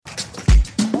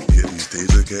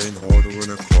Days are getting harder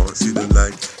when I can't see the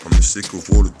light. I'm just sick of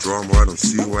all the drama, I don't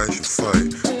see why I should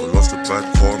fight. I lost a bad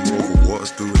karma over what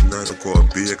I do at night. I got a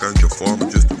big ganja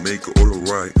farmer just to make it all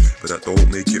alright. But that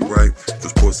don't make it right,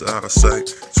 just puts it out of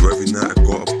sight. So every night I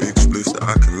got a big spliff that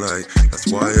I can light. That's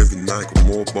why every night got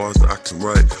more bars that I can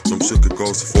write. So I'm sick of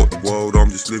girls, so fuck the world, I'm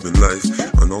just living life.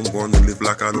 And I'm gonna live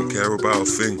like I don't care about a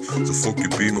thing. So fuck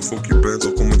your beam and fuck your Benz,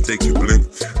 I'll come and take your blink.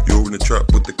 You're in the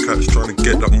trap with the cats trying to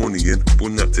get that money in.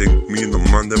 Bun that thing, me and the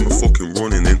man, them are fucking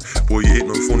running in. Boy, you ain't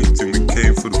no funny thing, we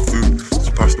came for the food.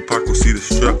 So pass the pack or see the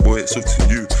strap, boy, it's up to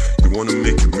you. You wanna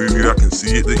make a movie, I can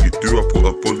see it that you do. I put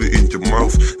a bullet in your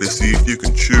mouth, let's see if you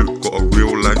can chew. Got a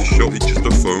real life shot, it's just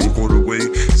a phone call away.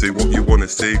 Say what you wanna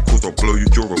say, cause I'll blow your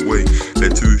jaw away.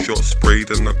 Let 2 shots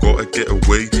sprayed and I gotta get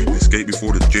away. Escape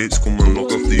before the jets come and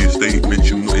lock off the estate.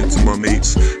 Mention nothing to my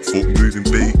mates, fuck moving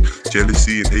bait.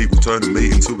 Jealousy and hate will turn a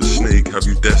mate into a snake. Have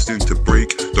you destined to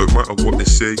break? Don't matter what they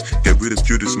say. Get rid of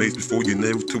Judas mates before you're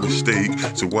nailed to a stake.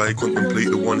 So why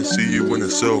contemplate the one to see you in a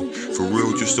cell? For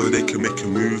real, just so they can make a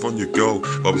move on your go.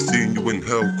 I'll be seeing you in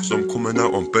hell, cause I'm coming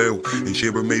out on bail. And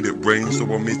Sheba made it rain, so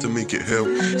I'm here to make it hell.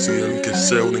 See I get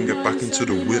sailed and get back into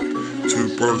the whip.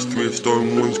 2 bros, 3 of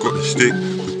stone, one's got the stick.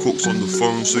 The cook's on the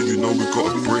phone, so you know we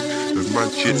got a brick. If man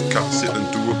shits, cat sit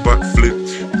and do a backflip.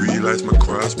 Realize my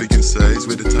crowd's big in size.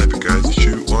 We're the type of guys that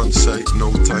shoot on sight.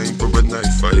 No time for a night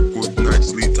fight. Good night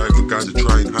sleep type of guys that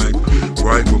try and hide.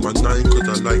 Ride with my 9 cause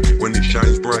I like when it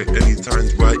shines bright.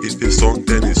 Anytime's right, if it's on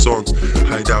then it's on.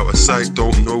 Hide out of sight,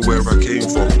 don't know where I came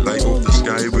from. Light up the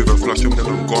sky with a flash and then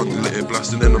I'm gone. Let it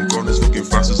blast and then I'm gone as fucking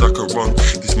fast as I can run.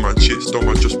 This man shit's don't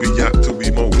I just react to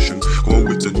emotion. Go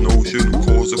with the notion and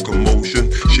cause a commotion.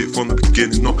 Shit from the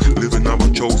beginning, not living how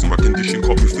I'm chosen. My condition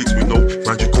can't be fixed with no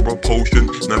magic or a potion.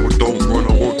 Now I don't run,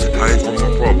 I won't hide from my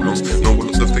problem. No one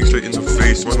look the thing straight in the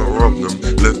face when I rob them.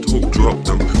 Left hook, drop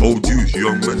them. Old youths,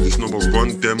 young men, just know I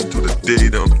run them till the day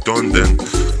that I'm done then.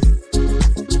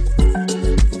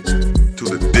 Till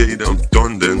the day that I'm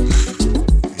done then.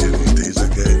 Yeah, these days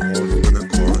are getting harder when I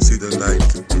can't see the light.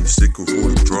 I'm sick of all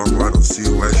the drama, I don't see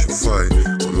why I should fight.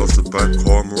 I lost a bad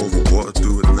karma over what I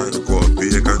do at night. I got a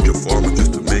big ganja farmer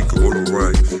just to make it all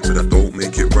alright. But that don't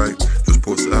make it right, just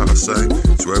puts it out of sight.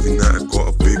 So every night I got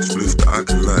a big spliff that I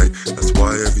can light. That's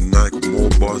why every night got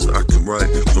more bars that I can write.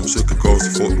 Cause I'm sick of girls,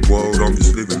 so fuck the world, I'm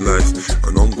just living life.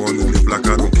 And I'm gonna live like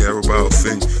I don't care about a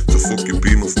thing. So fuck your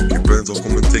beam and fuck your Benz, I'll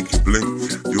come and take your blink.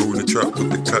 You're in the trap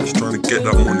with the cats trying to get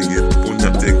that money in. Bun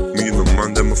that thing, me and the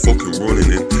man, them are fucking running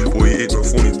in. Boy, it ain't no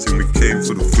funny thing, we came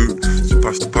for the food. So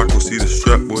pass the pack or see the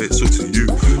strap, boy, it's up to you.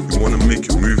 You wanna make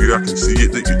a movie, I can see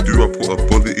it that you do. I put a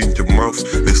bullet in your mouth,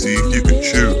 let's see if you can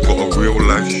chew. Got a real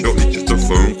life shot, it's just a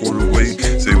phone call away.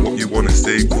 Say what you wanna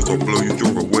say, cause I'll blow your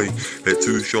jaw away. Let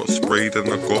 2 shots sprayed and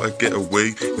I gotta get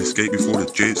away. Escape before the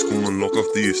jets come and lock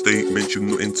off the estate. Mention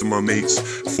nothing to my mates,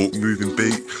 fuck moving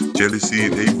bait. Jealousy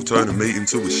and hate will turn a mate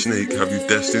into a snake. Have you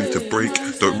destined to break?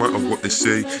 Don't matter what they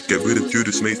say. Get rid of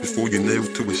Judas mates before you're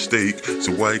nailed to a stake.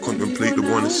 So why contemplate the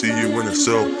one to see you in a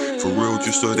cell? For real,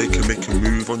 just so they can make a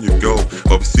move on your go.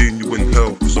 I'll be seeing you in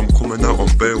hell, cause I'm coming out on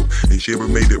bail. And Sheba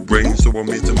made it rain, so I'm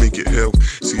here to make it hell.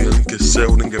 See I get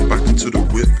sailed and get back into the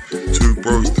whip. 2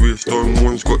 bros, 3 of stone,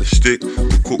 one's got the stick.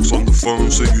 The cook's on the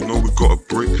phone, so you know we got a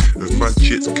brick. If man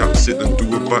shits, cat sit and do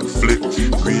a backflip.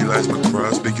 Realize my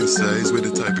crowd's big in size. We're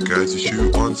the type of guys to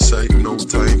shoot on sight. No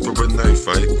time for a night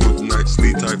fight. Good night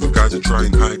sleep type of guys that try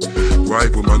and hide.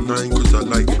 Ride with my 9 cause I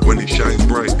like when it shines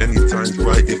bright. Anytime's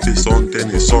right, if it's on then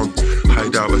it's on.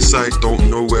 Hide out of sight, don't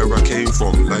know where I came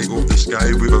from. Light up the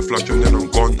sky with a flash and then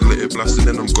I'm gone. Let it blast and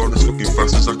then I'm gone as fucking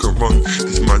fast as I can run.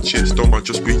 This man shit's don't I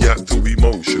just react to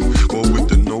emotion. Go with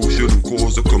the notion and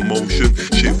cause a commotion.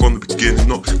 Shit from the beginning,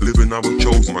 not living how I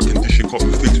chose. My condition can't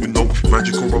be fixed with no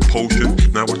magic or a potion.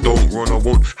 Now I don't run, I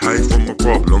won't hide from my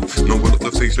problem. No one look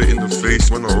the face straight in the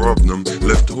face when I rob them.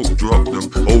 Left hook, drop them.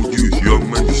 Old youths, young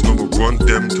men, just know I run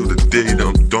them till the day that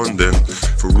I'm done then.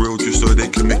 For real, just so they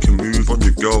can make a move on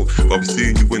your go. I'll be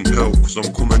seeing you in hell, cause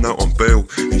I'm coming out on bail.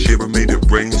 And Sheba made it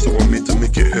rain, so I'm here to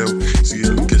make it hell. See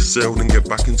I get sailed and get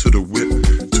back into the whip.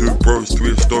 2 bros,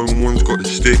 3 of stone, one's got the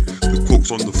stick. The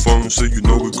cook's on the phone, so you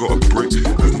know we got a brick.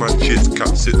 If man shits,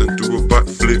 cat sit and do a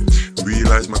backflip.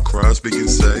 Realize my crowd's big in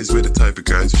size. We're the type of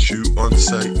guys to shoot on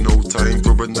sight. No time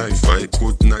for a night fight.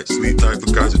 Good night sleep type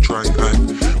of guys that try and hide.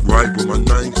 Ride with my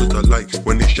 9 cause I like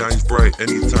when it shines bright.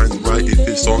 Anytime's right, if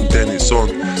it's on then it's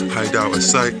on. Hide out of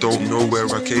sight, don't know where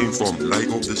I came from. Light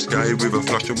up the sky with a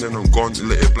flash and then I'm gone.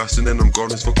 Let it blast and then I'm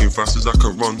gone as fucking fast as I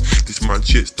can run. This man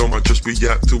shit's don't I just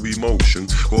react to emotion.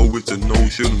 Go with the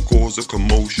notion and cause a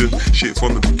commotion. Shit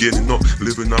from the beginning, not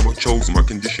living how I chose. My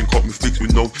condition can't be fixed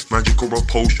with no magic or a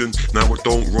potion. Now I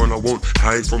don't run, I won't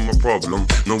hide from my problem.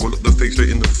 No, I look the fake straight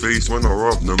in the face when I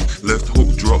rob them. Left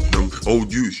hook, drop them.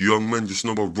 Old youths, young men, just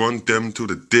know I run them till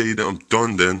the day that I'm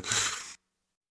done then.